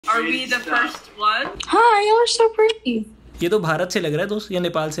Are we the first one? Hi, you're so pretty. ये तो भारत से लग रहा है दोस्त या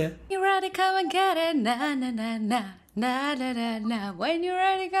नेपाल से है? You ready, come and get it, na na na na na na na na. When you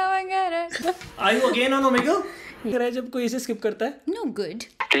ready, come and get it. Are you again on Omegle? लग रहा है जब कोई इसे skip करता है? No good.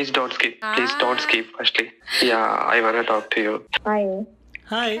 Please don't skip. Please don't skip. Firstly, yeah, I wanna talk to you. Hi.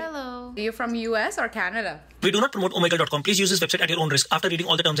 Hi. Hello. You're from US or Canada? We do not promote Omegle.com. Please use this website at your own risk after reading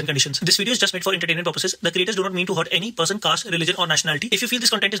all the terms and conditions. This video is just made for entertainment purposes. The creators do not mean to hurt any person, caste, religion, or nationality. If you feel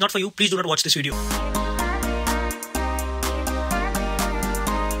this content is not for you, please do not watch this video.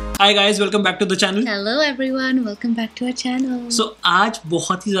 Hi guys, welcome back to the channel. Hello everyone, welcome back to our channel. So आज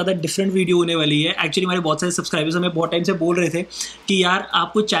बहुत ही ज़्यादा different video होने वाली है. Actually हमारे बहुत सारे subscribers हमें बहुत टाइम से बोल रहे थे कि यार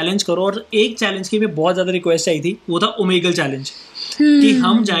आपको चैलेंज करो, और एक चैलेंज की हमें बहुत ज़्यादा रिक्वेस्ट आई थी, वो था ओमेगल चैलेंज. कि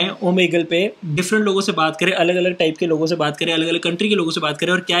हम जाएं ओमेगल पे, डिफरेंट लोगों से बात करें, अलग अलग टाइप के लोगों से बात करें, अलग अलग कंट्री के लोगों से बात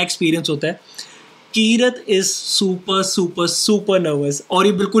करें और क्या एक्सपीरियंस होता है. Kirat is super super super nervous और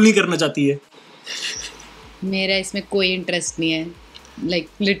ये बिल्कुल नहीं करना चाहती है. मेरा इसमें कोई इंटरेस्ट नहीं है. Like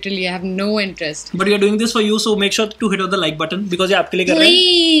literally, I have no interest. But we are doing this for you, so make sure to hit on the like button because ये आपके लिए कर रहे हैं.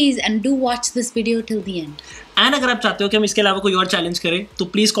 Please and do watch this video till the end. And अगर आप चाहते हो कि हम इसके अलावा कोई और चैलेंज करें तो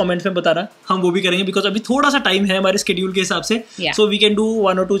प्लीज कमेंट में बताना, हम वो भी करेंगे बिकॉज अभी थोड़ा सा टाइम है हमारे स्केड्यूल के हिसाब से. So we can do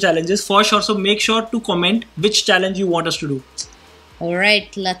 1 or 2 challenges for sure. So make sure to comment which challenge you want us to do. Alright,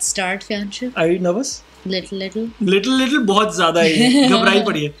 let's start, Fianshu. Are you nervous? Little. बहुत ज्यादा है, घबराई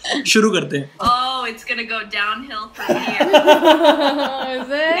पड़ी है. शुरू करते हैं. Oh, it's gonna go downhill from here.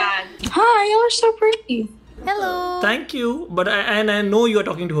 Is it? Yeah. Hi, you're so pretty. Hello. Thank you, but I know you are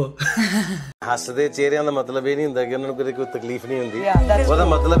talking to her. ਹੱਸਦੇ ਚਿਹਰਿਆਂ ਦਾ ਮਤਲਬ ਇਹ ਨਹੀਂ ਹੁੰਦਾ ਕਿ ਉਹਨਾਂ ਨੂੰ ਕਦੇ ਕੋਈ ਤਕਲੀਫ ਨਹੀਂ ਹੁੰਦੀ. ਉਹਦਾ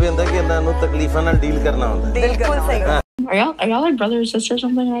ਮਤਲਬ ਇਹ ਹੁੰਦਾ ਕਿ ਇਹਨਾਂ ਨੂੰ ਤਕਲੀਫਾਂ ਨਾਲ ਡੀਲ ਕਰਨਾ ਹੁੰਦਾ. ਬਿਲਕੁਲ ਸਹੀ. Are y'all like brother or sister or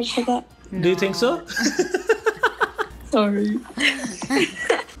something? I just said that. No. Do you think so? Sorry.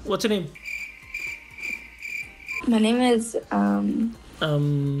 What's your name? My name is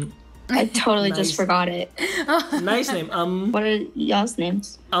I totally nice. just forgot it. Nice name. What are y'all's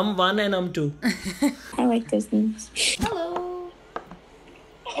names? 1 and 2. I like those names. Hello.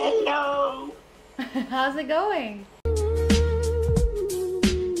 Hello. How's it going?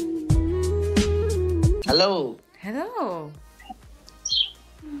 Hello. Hello.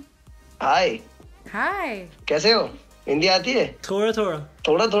 Hi. Hi. कैसे हो? हिंदी आती है?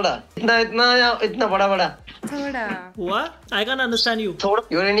 थोड़ा. इतना बड़ा. Thoda. What? I can't understand you.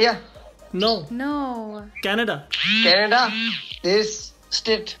 You're India? No. Canada. This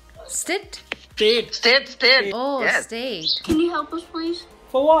state. State. Oh, Yes. State. Can you help us, please?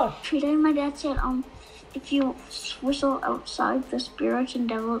 For what? Today my dad said if you whistle outside, the spirits and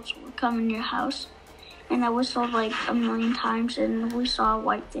devils will come in your house. And I whistled like a million times and we saw a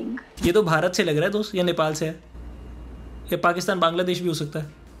white thing. ये तो भारत से लग रहा है दोस्त या नेपाल से है, या पाकिस्तान बांग्लादेश भी हो सकता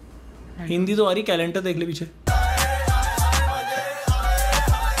है. हिंदी तो आ रही, कैलेंडर देख ले पीछे.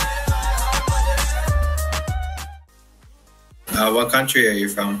 What country are you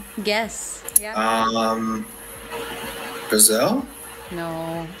from? Guess. Yeah. Brazil? No.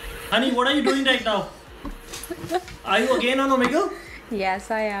 Honey, what are you doing right now? Are you again on Omegle?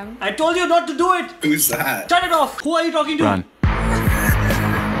 Yes, I am. I told you not to do it. Who's that? Turn it off. Who are you talking to? Run.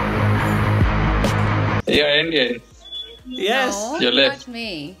 You're Indian. Yes. No, You're left. not me.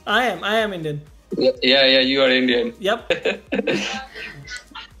 I am Indian. Yeah, you are Indian. Yep.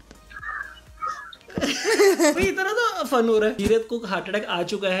 भाई इतना तो fun हो रहा है. कीरत को heart attack आ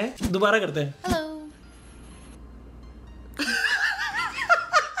चुका है. दोबारा करते हैं. Hello.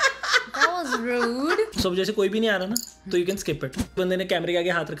 That was rude. सब जैसे कोई भी नहीं आ रहा ना, तो यू कैन स्किप इट. बंदे ने कैमरे के आगे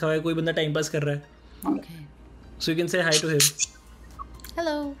हाथ रखा हुआ है, कोई बंदा टाइम पास कर रहा है. Okay. So you can say high to him.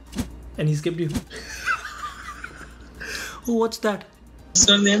 Hello. And he skipped you. Oh, what's that? What's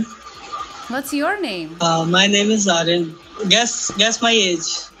your name? What's your name? My name is Aryan. Guess my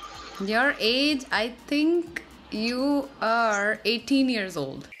age. Your age, I think you are 18 years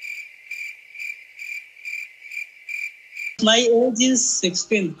old. My age is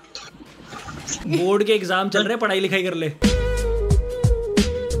 16. Board के exam चल रहे, पढ़ाई लिखाई कर ले.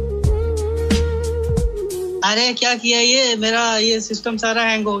 अरे क्या किया ये? मेरा ये सिस्टम सारा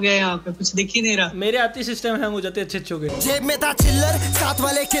हैंग हो गया, यहाँ पे कुछ दिख ही नहीं रहा. मेरे आते सिस्टम हैंग हो जाते अच्छे हो गए. जेब में था चिल्लर, साथ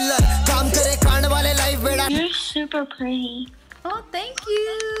वाले किल्लर, काम करे कांड वाले लाइफ बेड़ा. You're super pretty. Oh, thank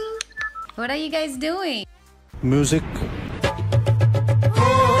you. What are you guys doing? Music.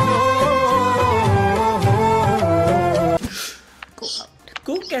 Go out.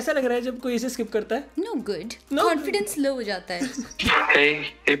 को कैसा लग रहा है जब कोई इसे स्किप करता है? No good. No. Confidence low हो जाता है.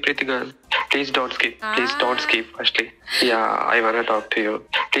 Hey, pretty girl. Please don't skip. Please don't skip. Firstly, yeah, I wanna talk to you.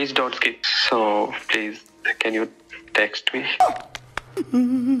 Please don't skip. So please, can you text me?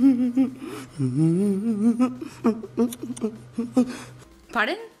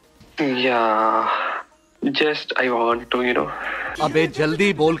 Pardon? Yeah, just I want to, अबे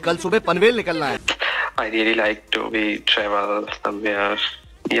जल्दी बोल, कल सुबह पनवेल निकलना है. I really like to travel somewhere.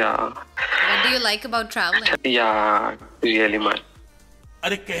 Yeah. What do you like about traveling? Yeah, really much.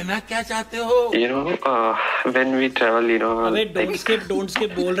 अरे कहना क्या चाहते हो? When we travel, अबे don't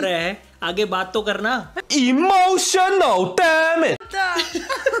skip बोल रहे हैं, आगे बात तो करना. Emotional, damn it.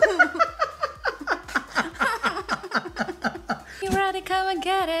 You ready, come and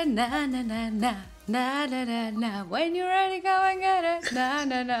get it, na na na na na na na na. When you're ready, come and get it, na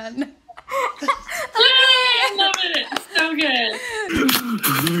na na na. I love it. So good.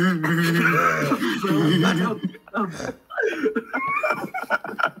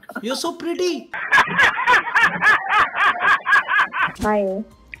 You're so pretty. Hi.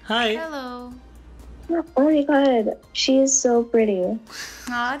 Hi. Hello. Oh my god, she is so pretty.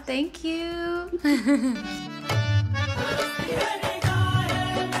 Aw, thank you.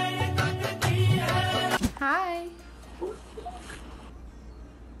 Hi.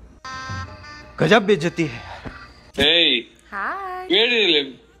 गजब बेइज्जती है. Hey. Hi. Where do you live?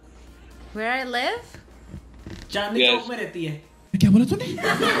 Where I live? Chandni Chowk में रहती है. क्या बोला तूने?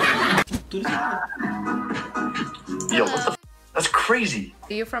 Yo, what the? That's crazy.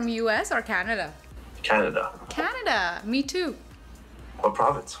 Are you from US or Canada? Canada. Canada. Me too. What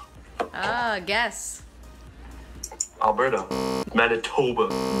province? Guess. Alberta. Manitoba.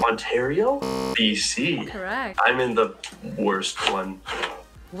 Ontario. BC. Correct. I'm in the worst one.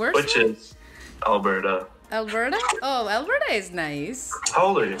 Worst Which one? is Alberta. Alberta? Oh, Alberta is nice. How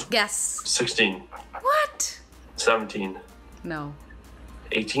old are you? Guess. 16. What? 17. No.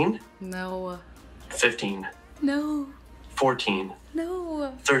 18. No. 15. No. 14.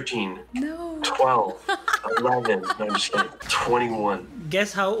 No. 13. No. 12. 11. No, I'm just kidding. 21.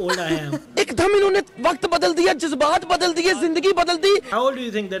 Guess how old I am. एकदम इन्होंने वक्त बदल दिया, जज्बात बदल दिए, जिंदगी बदल दी. How old do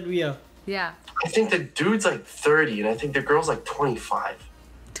you think that we are? Yeah. I think the dude's like 30, and I think the girl's like 25.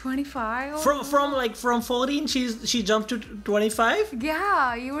 25? From 14 she jumped to 25?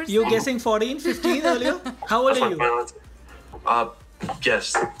 Yeah, you were You're saying. guessing 14, 15 earlier? How old are you?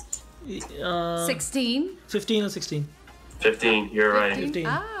 Guess. 16? 15 or 16? 15, you're right. 15.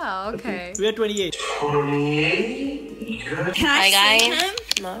 Ah, okay. We are 28. 28? Can I see him?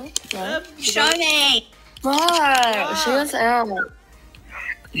 No. Show me. Wow, she was out.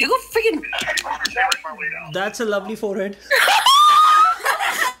 You go freaking. That's a lovely forehead.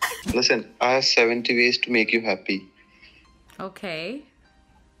 Listen, I have 70 ways to make you happy. Okay.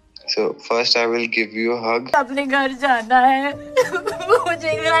 So first I will give you a hug. अपने घर जाना है.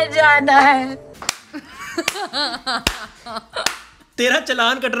 मुझे घर जाना है. तेरा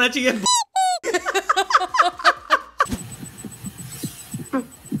चलान कटना चाहिए.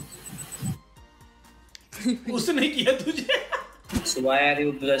 उसने किया तुझे. So why are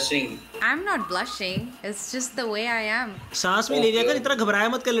you blushing? I'm not blushing. It's just the way I am. सांस में ले जाकर इतना घबराया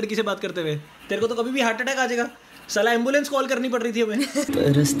मत कर लड़की से बात करते हुए. तेरे को तो कभी भी हार्ट अटैक आ जाएगा. साला एम्बुलेंस कॉल करनी पड़ रही थी हमें.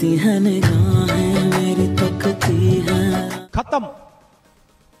 बरसती है निगाहें मेरी तकती है. खत्म.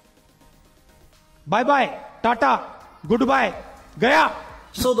 Bye bye, Tata, good bye, गया.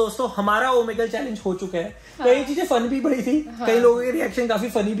 सो दोस्तों, हमारा ओमेगल चैलेंज हो चुका है. कई चीजें फन भी पड़ी थी, कई लोगों के रिएक्शन काफी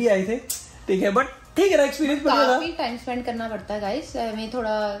फनी भी आए थे. ठीक है, बट ठीक है, एक्सपीरियंस बढ़िया था. काफी टाइम स्पेंड करना पड़ता है गाइस, हमें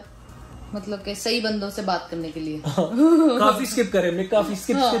थोड़ा मतलब के सही बंदों से बात करने के लिए. काफी स्किप करे हमने, काफी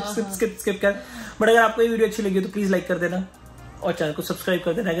स्किप कर. बट अगर आपको ये वीडियो अच्छी लगी तो प्लीज लाइक कर देना और चैनल को सब्सक्राइब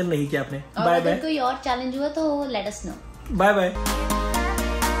कर देना अगर नहीं किया आपने. Bye bye. कोई और चैलेंज हुआ तो let us know. Bye bye.